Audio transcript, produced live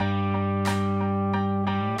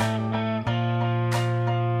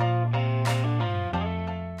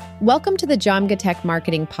Welcome to the Jamga Tech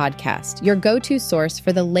Marketing Podcast, your go-to source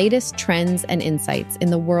for the latest trends and insights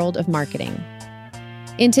in the world of marketing.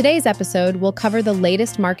 In today's episode, we'll cover the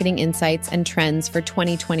latest marketing insights and trends for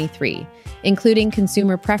 2023, including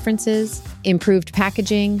consumer preferences, improved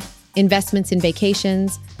packaging, investments in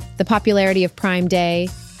vacations, the popularity of Prime Day,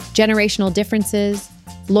 generational differences,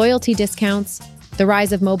 loyalty discounts, the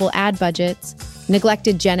rise of mobile ad budgets,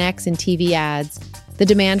 neglected Gen X in TV ads, the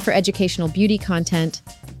demand for educational beauty content,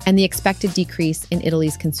 and the expected decrease in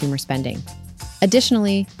Italy's consumer spending.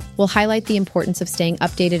 Additionally, we'll highlight the importance of staying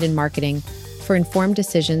updated in marketing for informed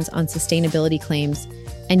decisions on sustainability claims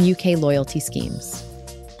and UK loyalty schemes.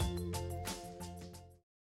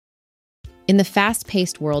 In the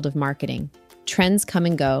fast-paced world of marketing, trends come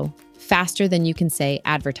and go faster than you can say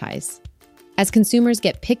advertise. As consumers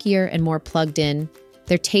get pickier and more plugged in,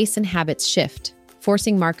 their tastes and habits shift,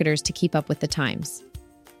 forcing marketers to keep up with the times.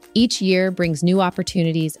 Each year brings new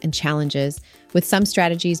opportunities and challenges, with some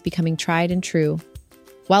strategies becoming tried and true,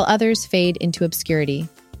 while others fade into obscurity.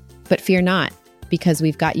 But fear not, because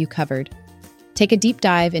we've got you covered. Take a deep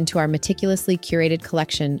dive into our meticulously curated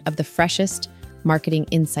collection of the freshest marketing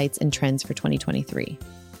insights and trends for 2023.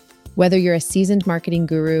 Whether you're a seasoned marketing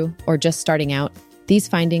guru or just starting out, these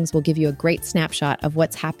findings will give you a great snapshot of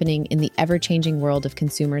what's happening in the ever-changing world of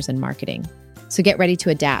consumers and marketing. So get ready to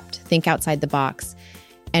adapt, think outside the box,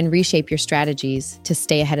 and reshape your strategies to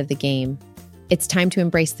stay ahead of the game. It's time to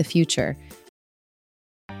embrace the future.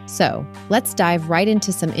 So, let's dive right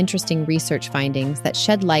into some interesting research findings that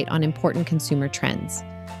shed light on important consumer trends.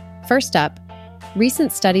 First up,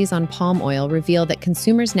 recent studies on palm oil reveal that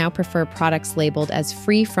consumers now prefer products labeled as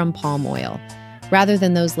free from palm oil, rather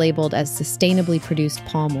than those labeled as sustainably produced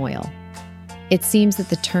palm oil. It seems that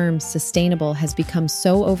the term sustainable has become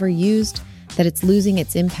so overused that it's losing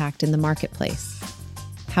its impact in the marketplace.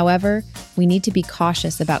 However, we need to be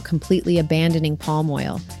cautious about completely abandoning palm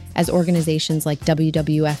oil, as organizations like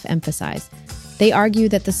WWF emphasize. They argue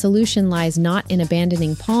that the solution lies not in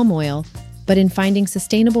abandoning palm oil, but in finding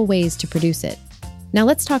sustainable ways to produce it. Now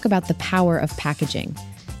let's talk about the power of packaging.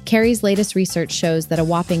 Kerry's latest research shows that a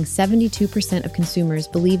whopping 72% of consumers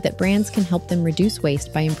believe that brands can help them reduce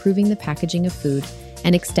waste by improving the packaging of food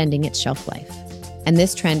and extending its shelf life. And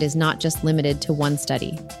this trend is not just limited to one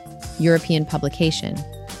study. European publication.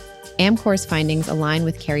 Amcor's findings align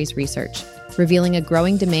with Kerry's research, revealing a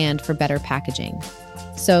growing demand for better packaging.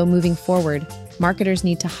 So, moving forward, marketers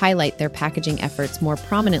need to highlight their packaging efforts more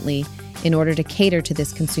prominently in order to cater to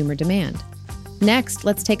this consumer demand. Next,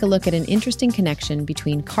 let's take a look at an interesting connection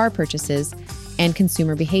between car purchases and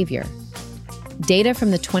consumer behavior. Data from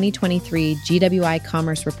the 2023 GWI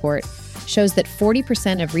Commerce Report shows that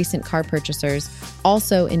 40% of recent car purchasers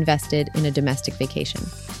also invested in a domestic vacation.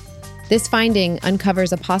 This finding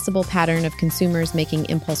uncovers a possible pattern of consumers making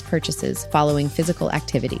impulse purchases following physical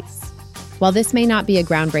activities. While this may not be a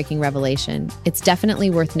groundbreaking revelation, it's definitely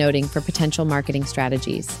worth noting for potential marketing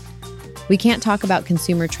strategies. We can't talk about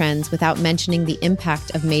consumer trends without mentioning the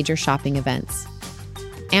impact of major shopping events.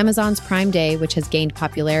 Amazon's Prime Day, which has gained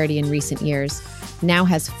popularity in recent years, now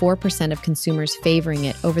has 4% of consumers favoring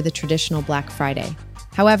it over the traditional Black Friday.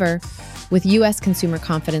 However, with U.S. consumer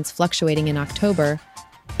confidence fluctuating in October,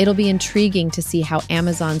 it'll be intriguing to see how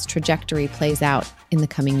Amazon's trajectory plays out in the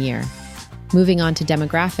coming year. Moving on to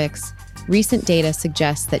demographics, recent data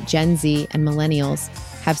suggests that Gen Z and millennials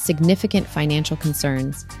have significant financial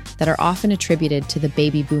concerns that are often attributed to the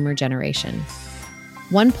baby boomer generation.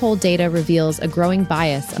 One poll data reveals a growing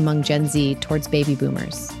bias among Gen Z towards baby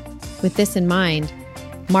boomers. With this in mind,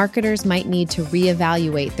 marketers might need to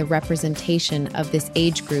reevaluate the representation of this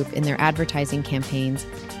age group in their advertising campaigns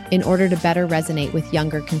in order to better resonate with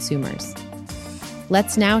younger consumers.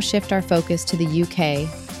 Let's now shift our focus to the UK,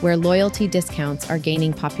 where loyalty discounts are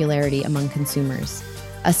gaining popularity among consumers.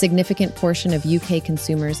 A significant portion of UK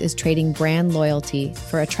consumers is trading brand loyalty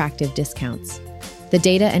for attractive discounts. The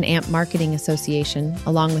Data and AMP Marketing Association,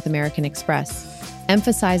 along with American Express,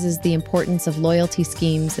 emphasizes the importance of loyalty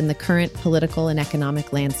schemes in the current political and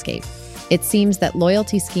economic landscape. It seems that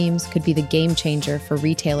loyalty schemes could be the game changer for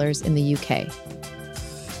retailers in the UK.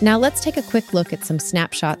 Now let's take a quick look at some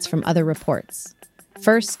snapshots from other reports.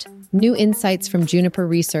 First, new insights from Juniper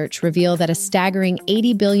Research reveal that a staggering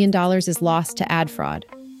 $80 billion is lost to ad fraud.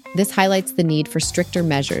 This highlights the need for stricter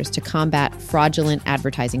measures to combat fraudulent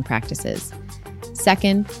advertising practices.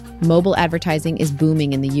 Second, mobile advertising is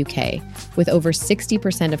booming in the UK, with over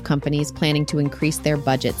 60% of companies planning to increase their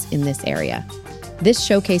budgets in this area. This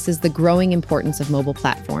showcases the growing importance of mobile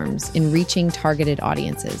platforms in reaching targeted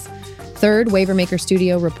audiences. Third, Wavermaker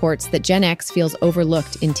Studio reports that Gen X feels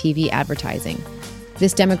overlooked in TV advertising.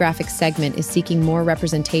 This demographic segment is seeking more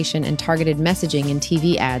representation and targeted messaging in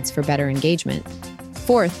TV ads for better engagement.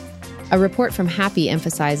 Fourth, a report from Happy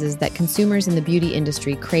emphasizes that consumers in the beauty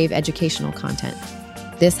industry crave educational content.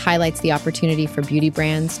 This highlights the opportunity for beauty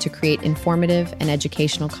brands to create informative and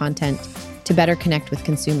educational content to better connect with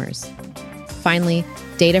consumers. Finally,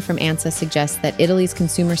 data from ANSA suggests that Italy's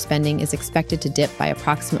consumer spending is expected to dip by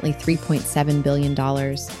approximately $3.7 billion.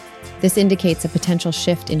 This indicates a potential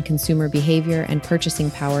shift in consumer behavior and purchasing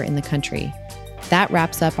power in the country. That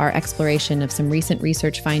wraps up our exploration of some recent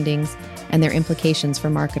research findings and their implications for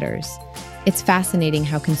marketers. It's fascinating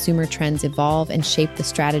how consumer trends evolve and shape the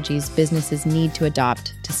strategies businesses need to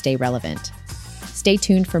adopt to stay relevant. Stay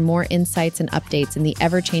tuned for more insights and updates in the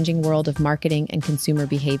ever-changing world of marketing and consumer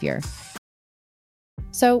behavior.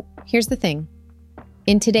 So, here's the thing.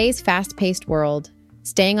 In today's fast-paced world,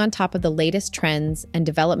 staying on top of the latest trends and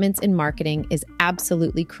developments in marketing is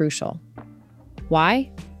absolutely crucial.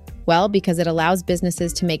 Why? Well, because it allows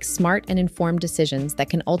businesses to make smart and informed decisions that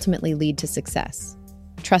can ultimately lead to success.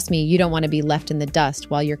 Trust me, you don't want to be left in the dust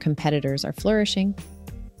while your competitors are flourishing.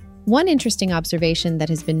 One interesting observation that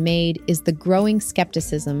has been made is the growing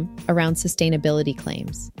skepticism around sustainability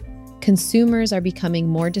claims. Consumers are becoming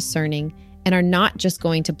more discerning and are not just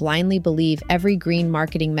going to blindly believe every green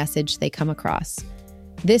marketing message they come across.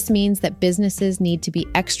 This means that businesses need to be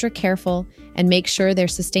extra careful and make sure their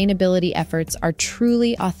sustainability efforts are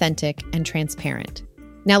truly authentic and transparent.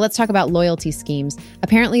 Now let's talk about loyalty schemes.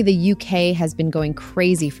 Apparently the UK has been going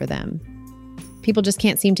crazy for them. People just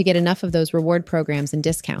can't seem to get enough of those reward programs and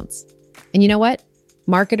discounts. And you know what?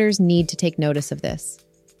 Marketers need to take notice of this.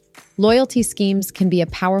 Loyalty schemes can be a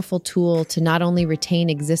powerful tool to not only retain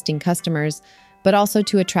existing customers, but also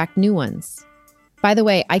to attract new ones. By the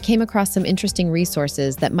way, I came across some interesting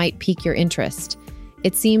resources that might pique your interest.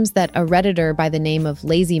 It seems that a Redditor by the name of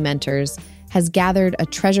Lazy Mentors has gathered a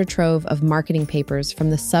treasure trove of marketing papers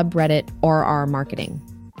from the subreddit RR Marketing.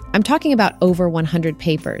 I'm talking about over 100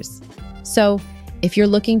 papers. So, if you're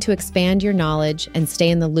looking to expand your knowledge and stay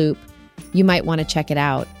in the loop, you might want to check it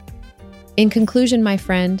out. In conclusion, my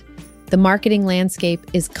friend, the marketing landscape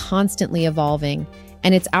is constantly evolving,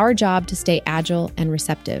 and it's our job to stay agile and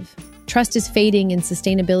receptive. Trust is fading in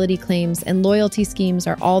sustainability claims, and loyalty schemes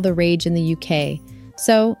are all the rage in the UK.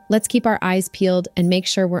 So let's keep our eyes peeled and make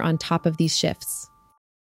sure we're on top of these shifts.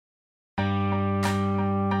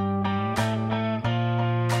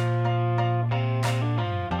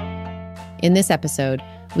 In this episode,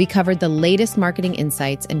 we covered the latest marketing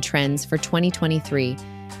insights and trends for 2023,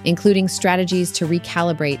 including strategies to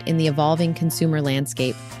recalibrate in the evolving consumer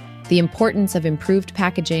landscape, the importance of improved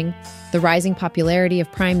packaging, the rising popularity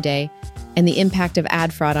of Prime Day, and the impact of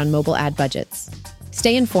ad fraud on mobile ad budgets.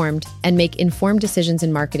 Stay informed and make informed decisions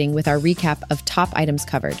in marketing with our recap of top items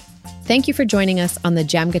covered. Thank you for joining us on the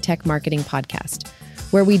Jamgatech Marketing Podcast,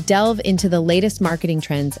 where we delve into the latest marketing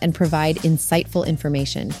trends and provide insightful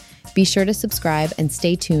information. Be sure to subscribe and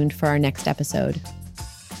stay tuned for our next episode.